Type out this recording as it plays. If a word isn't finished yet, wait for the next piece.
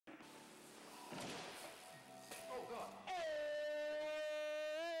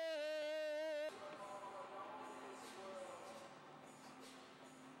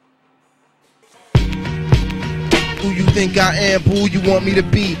who you think I am, who you want me to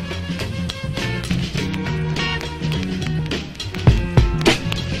be.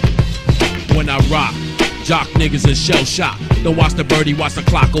 When I rock, jock niggas is shell shock. Don't watch the birdie, watch the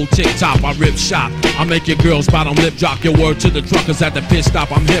clock go tick tock. I rip shot, I make your girl spot on lip drop. Your word to the truckers at the pit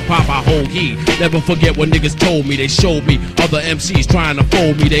stop. I'm hip hop, I hold heat. Never forget what niggas told me. They showed me other MCs trying to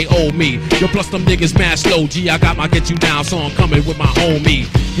fold me. They owe me. Yo, plus them niggas mad slow. G, I got my get you down, so I'm coming with my homie.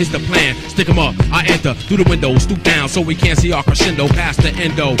 Here's the plan, stick 'em up. I enter through the window, stoop down so we can't see our crescendo past the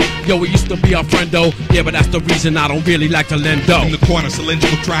endo. Yo, we used to be our friendo. Yeah, but that's the reason I don't really like to lend dough. In the corner,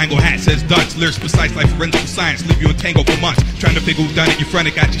 cylindrical triangle hat says Dutch. Lyrics precise like forensic science, leave you entangled for months. Trying to figure who done it, you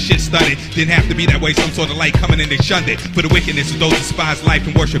fronted, got your shit studded. Didn't have to be that way, some sort of light coming in, they shunned it. For the wickedness of those who despise life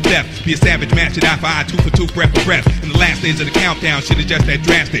and worship death. Be a savage, match it eye for eye, tooth for tooth, breath for breath. In the last days of the countdown, shit is just that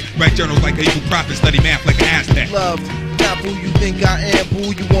drastic. Write journals like a evil prophet, study math like an Aztec. Loved, not who you think I am,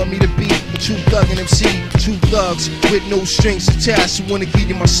 who you want me to be. A true thug and MC, two thugs with no strings attached. Who wanna give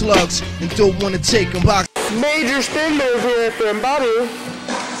you my slugs and don't wanna take them box. Major spin move here from Bobby.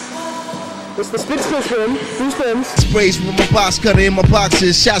 It's the spin spin, two spins. Sprays with my box cutter in my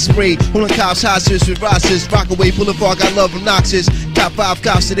boxes. Shot spray, holding cops hostage with rosters. Rockaway Boulevard, got love obnoxious. Got 5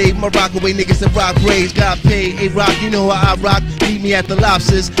 cops today, my Rockaway niggas that rock braids. Got paid, A-Rock, you know how I rock. Meet me at the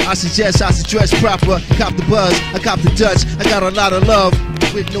lobsters. I suggest I should dress proper. Cop the buzz, I cop the Dutch. I got a lot of love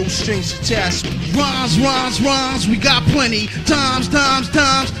with no strings attached. Rhymes, rhymes, rhymes, we got plenty. Times, times,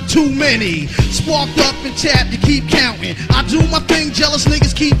 times, too many. Sparked up and tapped, you keep counting. I do my thing, jealous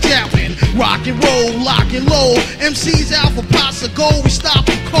niggas keep doubting. Rock and roll, lock and low. MCs out for pots of gold, we stop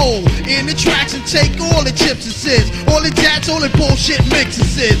them cold. In the tracks and take all the chips and sis. All the jats, all the bullshit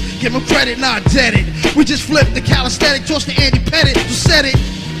mixes is. Give them credit, not debit. We just flip the calisthenic, toss the Andy Pettit, to set it.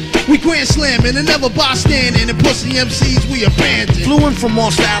 We grand slamming and never bystanding, and pussy MCs we abandoned. Fluent from all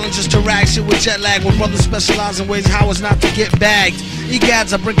styling just to rag shit with jet lag. When brothers specialize in ways how it's not to get bagged.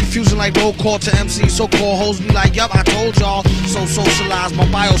 Egads, I bring confusion like roll call to MCs. So-called hoes be like, yup, I told y'all. So socialize, my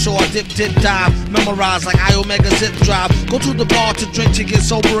bio show I dip, dip, dive. Memorize like I Omega zip drive. Go to the bar to drink to get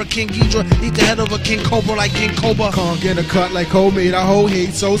sober. A King Ghidra, eat the head of a King Cobra like King Cobra. Can't get a cut like homemade, I whole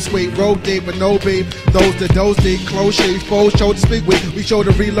heat. So sweet, road date but no babe. Those that those did, close shades, foes show to speak with. We show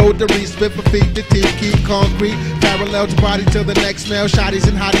to reload the spit for feet, the teeth, keep concrete. Parallel to body till the next smell. Shotties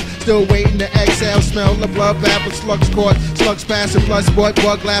and hotties, still waiting to exhale. Smell the blood bath of slugs caught. Slugs passing, blood sport,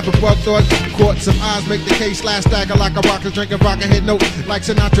 bug laughing, bug thought. Caught some eyes, make the case last stagger like a rocker. Drinking rocker, hit note like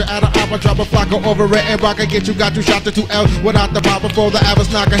Sinatra at an opera. Drop a flocker over it and rocker. Get you, got you, shot the 2 L without the bar before the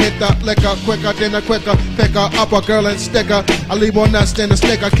average knocker. Hit the liquor quicker than a quicker. Pick her up a girl and sticker. I leave more nuts than a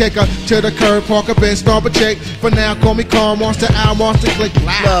snicker. Kicker to the curb, park a bitch, stomp a chick. For now, call me Carl Monster, Al Monster, click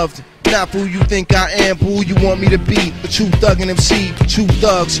loud. Loved, not who you think I am, who you want me to be. A true thug and MC, two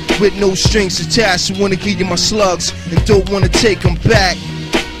thugs with no strings attached. Who wanna give you my slugs and don't wanna take them back.